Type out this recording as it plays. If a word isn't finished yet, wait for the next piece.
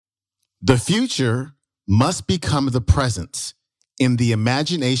The future must become the present in the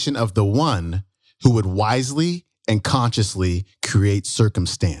imagination of the one who would wisely and consciously create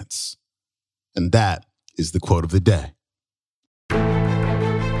circumstance. And that is the quote of the day.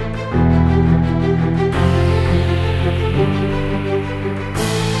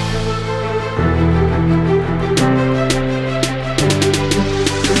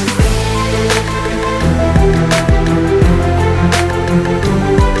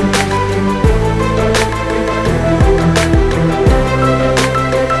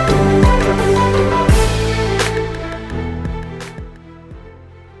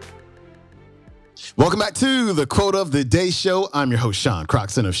 Welcome back to the Quote of the Day Show. I'm your host, Sean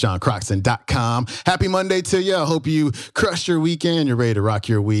Croxton of SeanCroxton.com. Happy Monday to you. I hope you crushed your weekend. You're ready to rock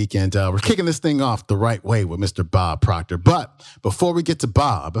your week. And we're kicking this thing off the right way with Mr. Bob Proctor. But before we get to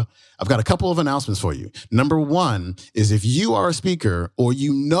Bob, I've got a couple of announcements for you. Number one is if you are a speaker or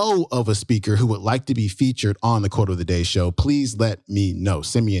you know of a speaker who would like to be featured on the Quote of the Day Show, please let me know.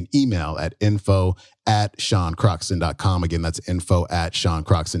 Send me an email at info@SeanCroxton.com. Again, that's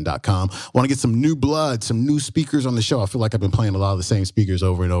info@SeanCroxton.com. Want to get some new blood, some new speakers on the show. I feel like I've been playing a lot of the same speakers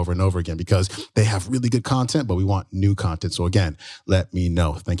over and over and over again because they have really good content, but we want new content. So again, let me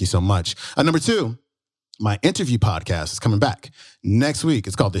know. Thank you so much. Number two, my interview podcast is coming back next week.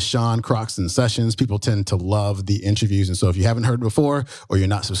 It's called the Sean Croxton Sessions. People tend to love the interviews. And so if you haven't heard it before or you're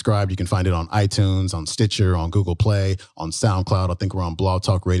not subscribed, you can find it on iTunes, on Stitcher, on Google Play, on SoundCloud. I think we're on Blog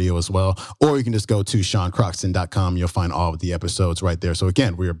Talk Radio as well. Or you can just go to SeanCroxton.com. You'll find all of the episodes right there. So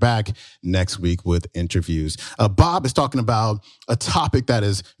again, we are back next week with interviews. Bob is talking about a topic that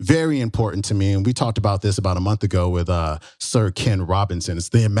is very important to me. And we talked about this about a month ago with Sir Ken Robinson. It's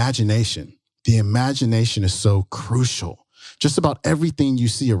the imagination. The imagination is so crucial. Just about everything you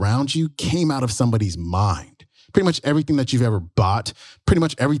see around you came out of somebody's mind. Pretty much everything that you've ever bought, pretty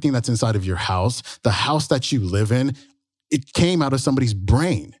much everything that's inside of your house, the house that you live in, it came out of somebody's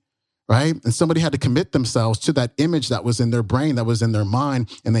brain, right? And somebody had to commit themselves to that image that was in their brain, that was in their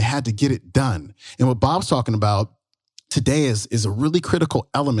mind, and they had to get it done. And what Bob's talking about today is a really critical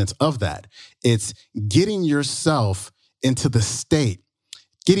element of that. It's getting yourself into the state,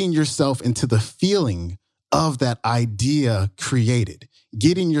 getting yourself into the feeling of that idea created,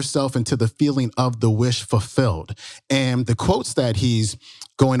 getting yourself into the feeling of the wish fulfilled. And the quotes that he's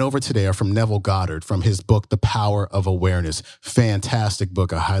going over today are from Neville Goddard from his book, The Power of Awareness. Fantastic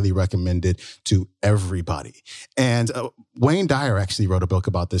book. I highly recommend it to everybody. And Wayne Dyer actually wrote a book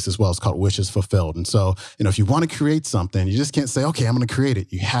about this as well. It's called Wishes Fulfilled. And so, if you want to create something, you just can't say, okay, I'm going to create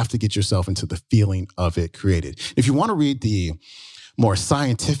it. You have to get yourself into the feeling of it created. If you want to read the more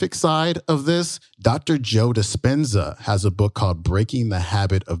scientific side of this, Dr. Joe Dispenza has a book called Breaking the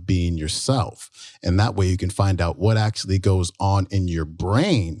Habit of Being Yourself. And that way you can find out what actually goes on in your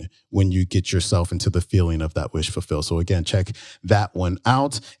brain when you get yourself into the feeling of that wish fulfilled. So again, check that one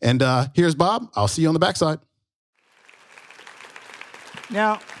out. And here's Bob. I'll see you on the backside.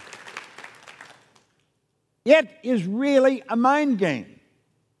 Now, it is really a mind game.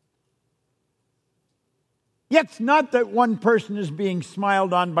 It's not that one person is being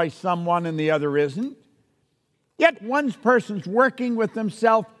smiled on by someone and the other isn't. Yet one person's working with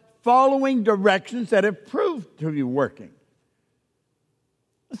themselves, following directions that have proved to be working.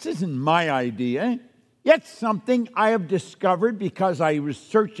 This isn't my idea. Yet something I have discovered because I was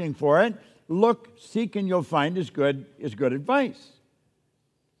searching for it. Look, seek, and you'll find is good advice.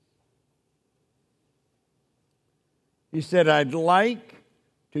 He said, I'd like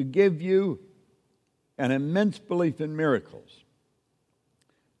to give you an immense belief in miracles.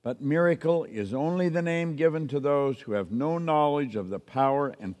 But miracle is only the name given to those who have no knowledge of the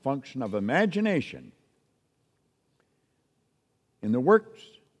power and function of imagination in the works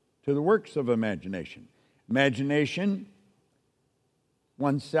of imagination. Imagining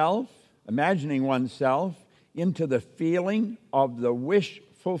oneself into the feeling of the wish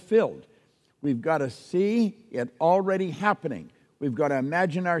fulfilled. We've got to see it already happening. We've got to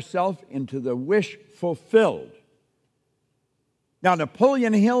imagine ourselves into the wish fulfilled. Now,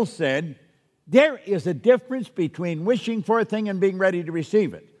 Napoleon Hill said, there is a difference between wishing for a thing and being ready to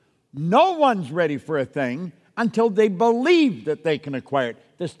receive it. No one's ready for a thing until they believe that they can acquire it.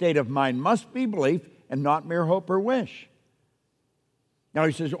 The state of mind must be belief and not mere hope or wish. Now,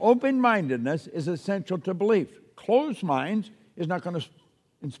 he says, open-mindedness is essential to belief. Closed minds is not going to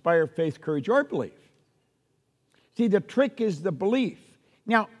inspire faith, courage, or belief. See, the trick is the belief.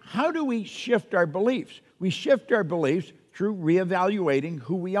 Now, how do we shift our beliefs? We shift our beliefs through reevaluating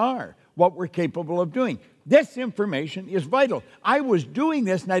who we are, what we're capable of doing. This information is vital. I was doing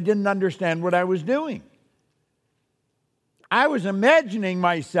this and I didn't understand what I was doing. I was imagining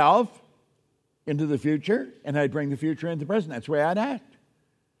myself into the future, and I'd bring the future into the present. That's the way I'd act.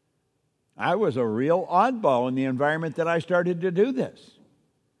 I was a real oddball in the environment that I started to do this.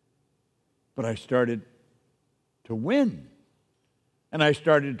 But I started to win. And I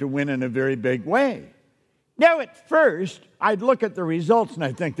started to win in a very big way. Now, at first, I'd look at the results and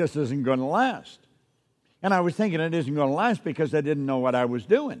I'd think this isn't going to last. And I was thinking it isn't going to last because I didn't know what I was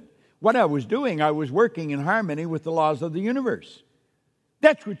doing. What I was doing, I was working in harmony with the laws of the universe.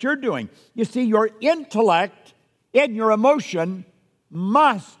 That's what you're doing. You see, your intellect and your emotion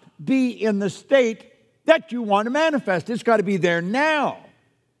must be in the state that you want to manifest. It's got to be there now.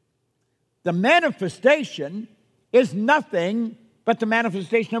 The manifestation is nothing but the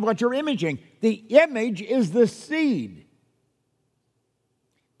manifestation of what you're imaging. The image is the seed.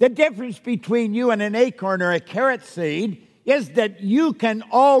 The difference between you and an acorn or a carrot seed is that you can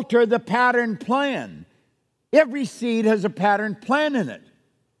alter the pattern plan. Every seed has a pattern plan in it.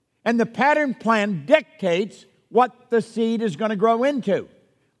 And the pattern plan dictates what the seed is going to grow into.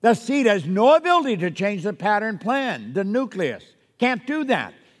 The seed has no ability to change the pattern plan. The nucleus can't do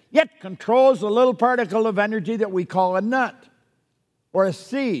that. It controls a little particle of energy that we call a nut or a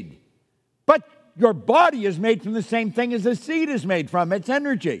seed. But your body is made from the same thing as the seed is made from. It's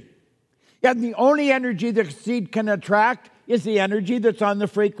energy. And the only energy the seed can attract is the energy that's on the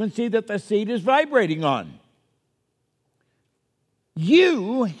frequency that the seed is vibrating on.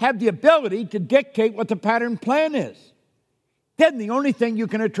 You have the ability to dictate what the pattern plan is. Then the only thing you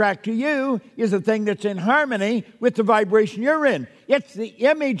can attract to you is the thing that's in harmony with the vibration you're in. It's the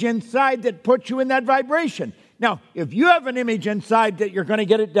image inside that puts you in that vibration. Now, if you have an image inside that you're going to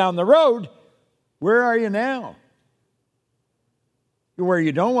get it down the road, where are you now? You're where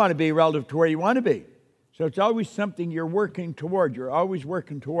you don't want to be relative to where you want to be. So it's always something you're working toward. You're always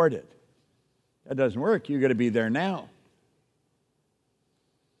working toward it. That doesn't work. You've got to be there now.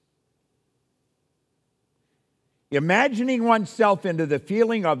 Imagining oneself into the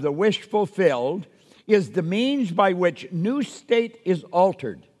feeling of the wish fulfilled is the means by which new state is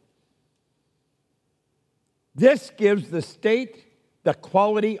altered. This gives the state the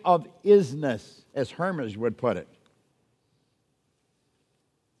quality of isness, as Hermes would put it.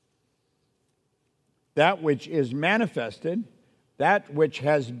 That which is manifested, that which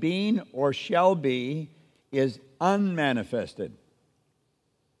has been or shall be, is unmanifested,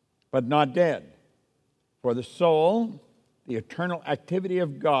 but not dead. For the soul, the eternal activity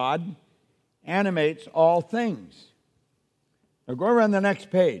of God, animates all things. Now go over on the next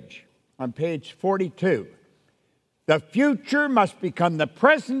page, on page 42. The future must become the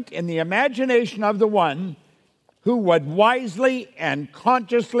present in the imagination of the one who would wisely and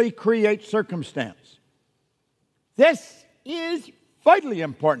consciously create circumstance. This is vitally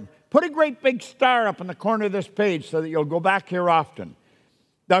important. Put a great big star up in the corner of this page so that you'll go back here often.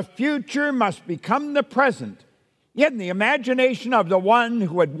 The future must become the present in the imagination of the one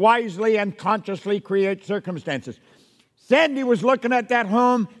who would wisely and consciously create circumstances. Sandy was looking at that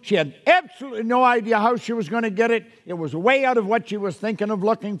home. She had absolutely no idea how she was going to get it. It was way out of what she was thinking of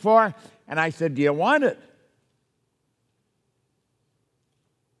looking for. And I said, "Do you want it?"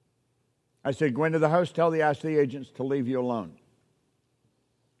 I said, "Go into the house, ask the agents to leave you alone.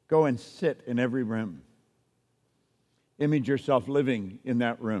 Go and sit in every room. Image yourself living in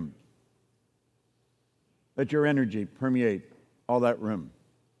that room. Let your energy permeate all that room.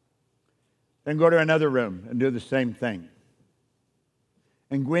 Then go to another room and do the same thing.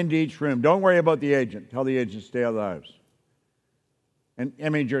 And go into each room. Don't worry about the agent. Tell the agent to stay out of the house. And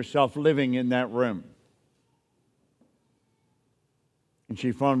image yourself living in that room." And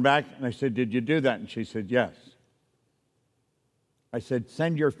she phoned back, and I said, "Did you do that?" And she said, "Yes." I said,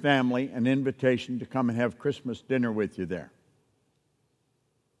 "Send your family an invitation to come and have Christmas dinner with you there."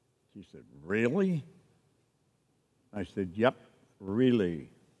 She said, "Really?" I said, "Yep, really."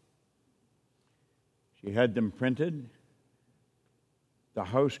 She had them printed. The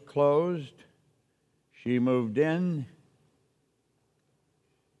house closed. She moved in.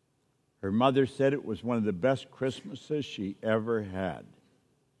 Her mother said it was one of the best Christmases she ever had.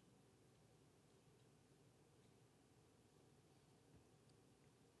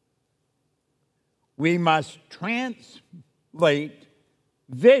 We must translate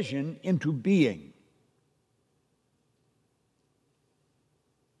vision into being.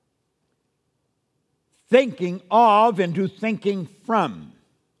 Thinking of into thinking from.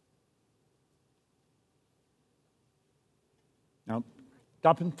 Now,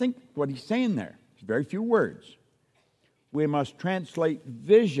 stop and think what he's saying there. It's very few words. We must translate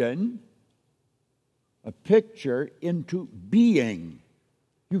vision, a picture, into being.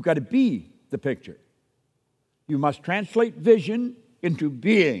 You've got to be the picture. You must translate vision into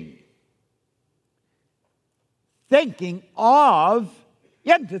being. thinking of,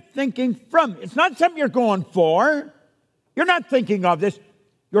 you have to thinking from. It's not something you're going for. You're not thinking of this.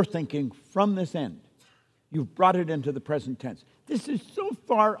 You're thinking from this end. You've brought it into the present tense. This is so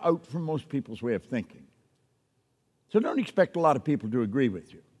far out from most people's way of thinking. So don't expect a lot of people to agree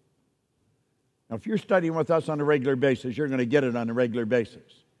with you. Now, if you're studying with us on a regular basis, you're going to get it on a regular basis.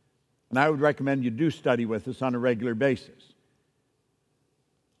 And I would recommend you do study with us on a regular basis.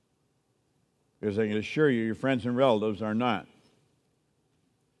 Because I can assure you, your friends and relatives are not.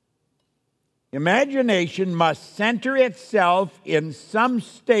 Imagination must center itself in some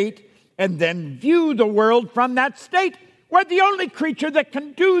state and then view the world from that state. We're the only creature that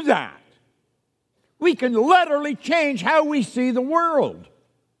can do that. We can literally change how we see the world.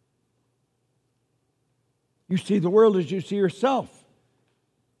 You see the world as you see yourself.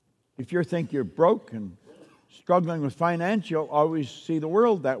 If you think you're broke and struggling with finance, you'll always see the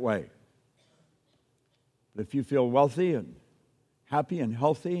world that way. But if you feel wealthy and happy and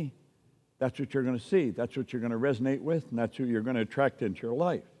healthy, that's what you're going to see. That's what you're going to resonate with, and that's who you're going to attract into your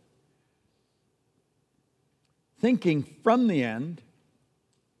life. Thinking from the end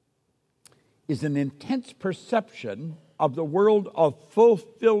is an intense perception of the world of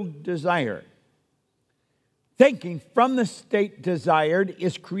fulfilled desire. Thinking from the state desired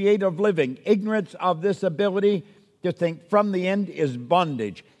is creative living. Ignorance of this ability to think from the end is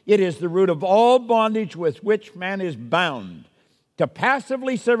bondage. It is the root of all bondage with which man is bound. To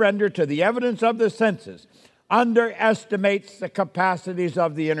passively surrender to the evidence of the senses underestimates the capacities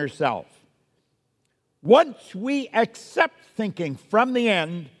of the inner self. Once we accept thinking from the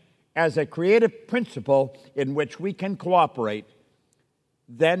end as a creative principle in which we can cooperate,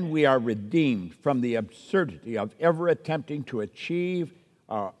 then we are redeemed from the absurdity of ever attempting to achieve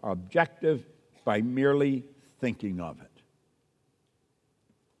our objective by merely thinking of it.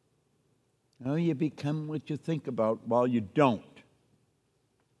 No, you become what you think about while you don't.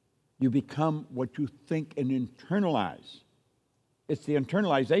 You become what you think and internalize. It's the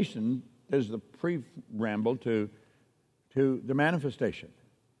internalization that is the preamble to the manifestation.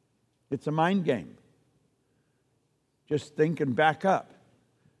 It's a mind game. Just think and back up.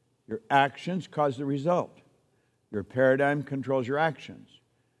 Your actions cause the result. Your paradigm controls your actions.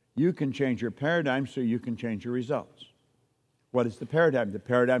 You can change your paradigm so you can change your results. What is the paradigm? The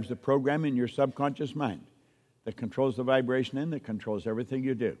paradigm is the program in your subconscious mind that controls the vibration and that controls everything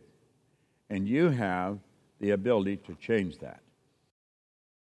you do. And you have the ability to change that.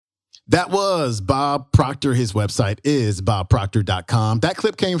 That was Bob Proctor. His website is bobproctor.com. That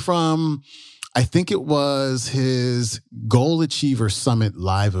clip came from, I think it was his Goal Achiever Summit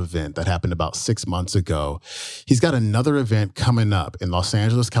live event that happened about 6 months ago. He's got another event coming up in Los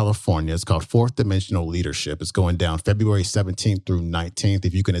Angeles, California. It's called Fourth Dimensional Leadership. It's going down February 17th through 19th.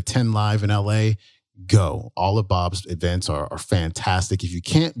 If you can attend live in LA, go. All of Bob's events are fantastic. If you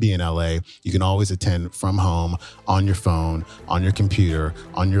can't be in LA, you can always attend from home, on your phone, on your computer,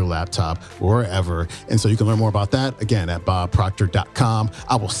 on your laptop, wherever. And so you can learn more about that, again, at bobproctor.com.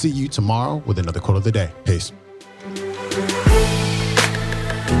 I will see you tomorrow with another quote of the day. Peace.